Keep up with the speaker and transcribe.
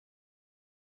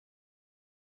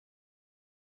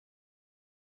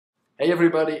Hey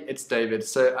everybody, it's David.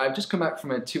 So I've just come back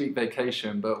from a 2-week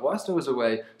vacation, but whilst I was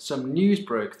away, some news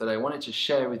broke that I wanted to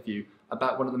share with you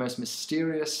about one of the most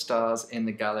mysterious stars in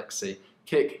the galaxy,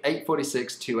 KIC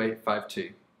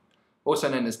 8462852, also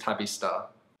known as Tabby star.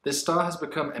 This star has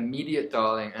become a media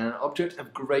darling and an object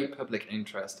of great public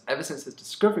interest ever since its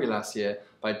discovery last year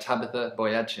by Tabitha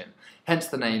Boyadjian, hence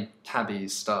the name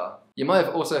Tabby's star. You might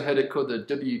have also heard it called the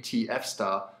WTF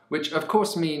star, which of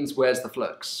course means where's the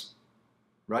flux,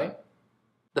 right?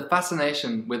 The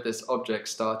fascination with this object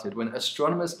started when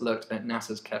astronomers looked at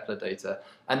NASA's Kepler data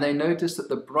and they noticed that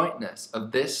the brightness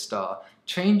of this star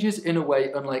changes in a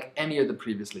way unlike any other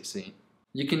previously seen.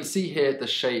 You can see here the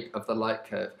shape of the light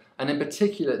curve, and in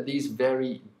particular these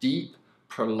very deep,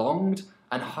 prolonged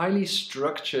and highly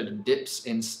structured dips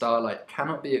in starlight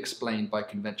cannot be explained by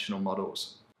conventional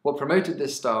models. What promoted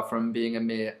this star from being a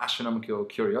mere astronomical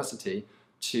curiosity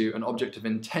to an object of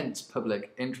intense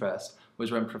public interest was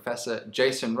when Professor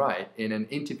Jason Wright, in an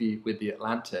interview with The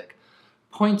Atlantic,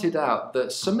 pointed out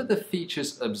that some of the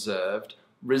features observed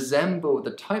resemble the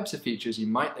types of features you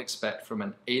might expect from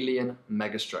an alien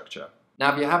megastructure.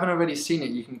 Now, if you haven't already seen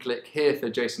it, you can click here for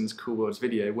Jason's Cool Worlds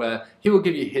video, where he will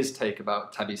give you his take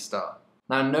about Tabby's star.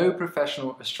 Now, no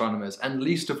professional astronomers, and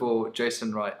least of all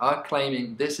Jason Wright, are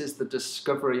claiming this is the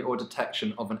discovery or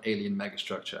detection of an alien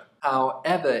megastructure.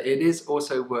 However, it is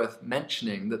also worth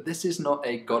mentioning that this is not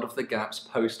a God of the Gaps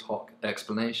post hoc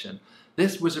explanation.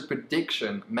 This was a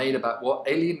prediction made about what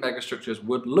alien megastructures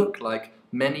would look like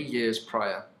many years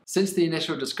prior. Since the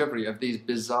initial discovery of these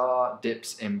bizarre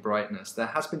dips in brightness, there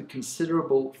has been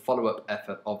considerable follow-up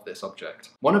effort of this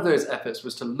object. One of those efforts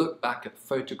was to look back at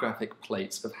photographic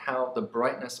plates of how the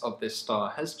brightness of this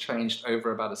star has changed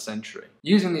over about a century.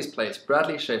 Using these plates,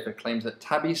 Bradley Schaefer claims that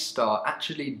Tabby's star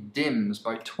actually dims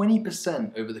by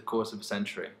 20% over the course of a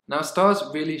century. Now, stars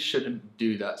really shouldn't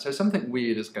do that, so something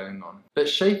weird is going on. But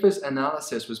Schaefer's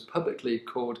analysis was publicly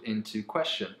called into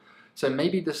question, so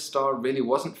maybe the star really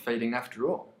wasn't fading after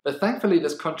all. But thankfully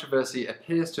this controversy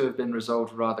appears to have been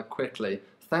resolved rather quickly,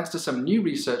 thanks to some new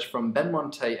research from Ben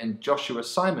Monte and Joshua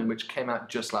Simon, which came out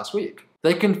just last week.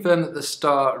 They confirmed that the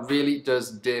star really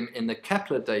does dim in the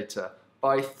Kepler data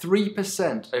by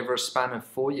 3% over a span of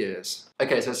 4 years.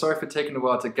 Okay, so sorry for taking a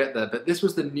while to get there, but this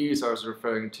was the news I was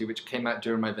referring to, which came out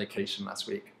during my vacation last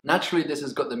week. Naturally, this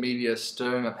has got the media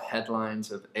stirring up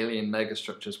headlines of alien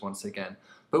megastructures once again.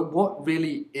 But what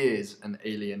really is an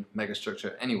alien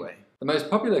megastructure anyway? The most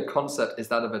popular concept is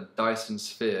that of a Dyson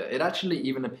sphere. It actually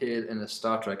even appeared in a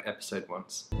Star Trek episode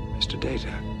once. Mr.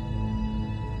 Data,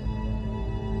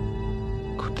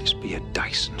 could this be a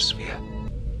Dyson sphere?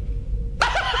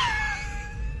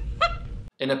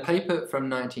 In a paper from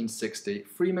 1960,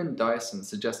 Freeman Dyson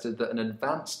suggested that an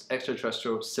advanced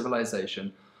extraterrestrial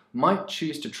civilization might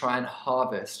choose to try and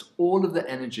harvest all of the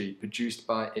energy produced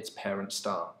by its parent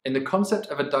star. In the concept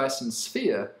of a Dyson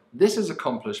sphere, this is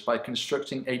accomplished by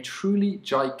constructing a truly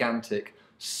gigantic,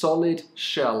 solid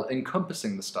shell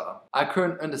encompassing the star. Our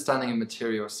current understanding of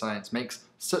material science makes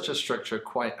such a structure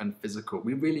quite unphysical.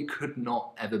 We really could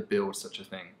not ever build such a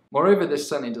thing. Moreover, this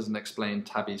certainly doesn't explain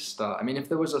Tabby's star. I mean, if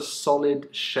there was a solid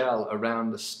shell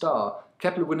around the star,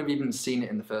 Kepler wouldn't have even seen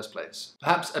it in the first place.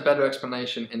 Perhaps a better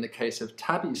explanation in the case of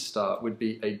Tabby's star would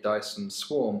be a Dyson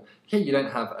swarm. Here you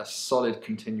don't have a solid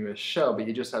continuous shell, but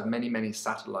you just have many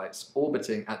satellites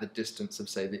orbiting at the distance of,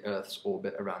 say, the Earth's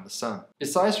orbit around the Sun.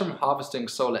 Besides from harvesting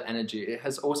solar energy, it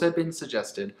has also been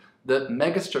suggested that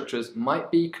megastructures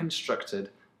might be constructed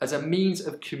as a means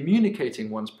of communicating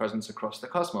one's presence across the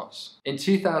cosmos. In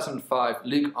 2005,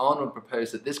 Luke Arnold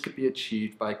proposed that this could be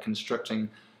achieved by constructing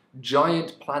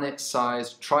giant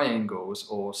planet-sized triangles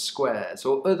or squares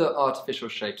or other artificial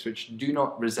shapes which do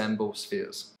not resemble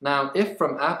spheres. Now, if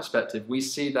from our perspective we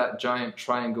see that giant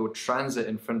triangle transit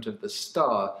in front of the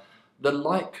star, the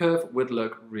light curve would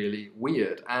look really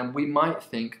weird, and we might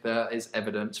think there is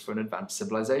evidence for an advanced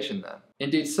civilization there.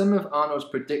 Indeed, some of Arnold's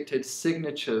predicted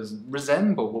signatures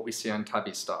resemble what we see on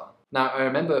Tabby's star. Now, I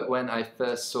remember when I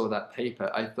first saw that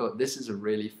paper, I thought this is a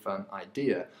really fun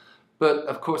idea. But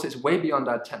of course, it's way beyond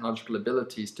our technological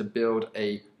abilities to build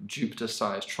a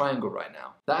Jupiter-sized triangle right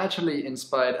now. That actually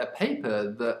inspired a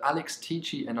paper that Alex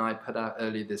Tichy and I put out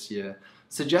earlier this year,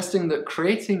 suggesting that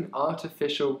creating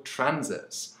artificial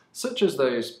transits, such as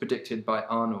those predicted by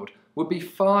Arnold, would be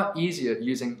far easier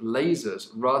using lasers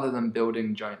rather than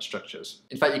building giant structures.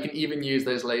 In fact, you can even use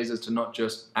those lasers to not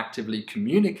just actively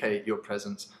communicate your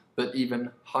presence, but even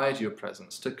hide your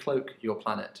presence, to cloak your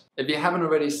planet. If you haven't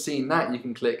already seen that, you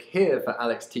can click here for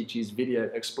Alex Tichy's video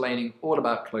explaining all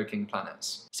about cloaking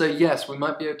planets. So yes, we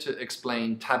might be able to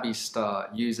explain Tabby's star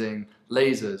using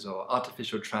lasers or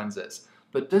artificial transits,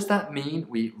 but does that mean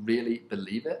we really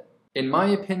believe it? In my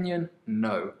opinion,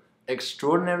 no.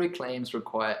 Extraordinary claims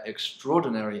require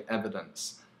extraordinary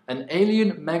evidence. An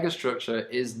alien megastructure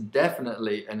is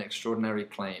definitely an extraordinary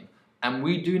claim, and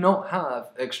we do not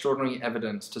have extraordinary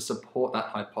evidence to support that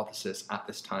hypothesis at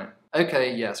this time.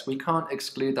 Okay, yes, we can't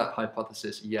exclude that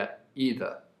hypothesis yet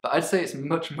either, but I'd say it's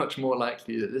much more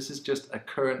likely that this is just a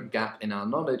current gap in our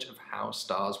knowledge of how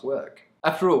stars work.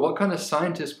 After all, what kind of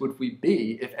scientists would we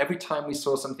be if every time we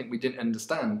saw something we didn't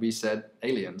understand, we said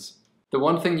aliens? The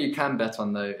one thing you can bet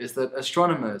on though is that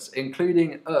astronomers,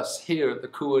 including us here at the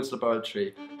Coolwoods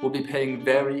Laboratory, will be paying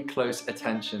very close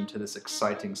attention to this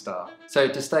exciting star. So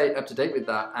to stay up to date with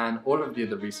that and all of the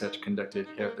other research conducted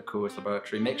here at the Coolwoods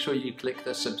Laboratory, make sure you click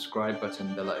the subscribe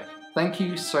button below. Thank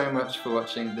you so much for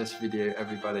watching this video,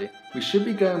 everybody. We should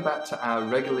be going back to our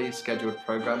regularly scheduled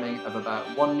programming of about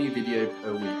one new video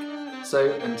per week.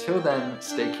 So until then,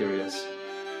 stay curious.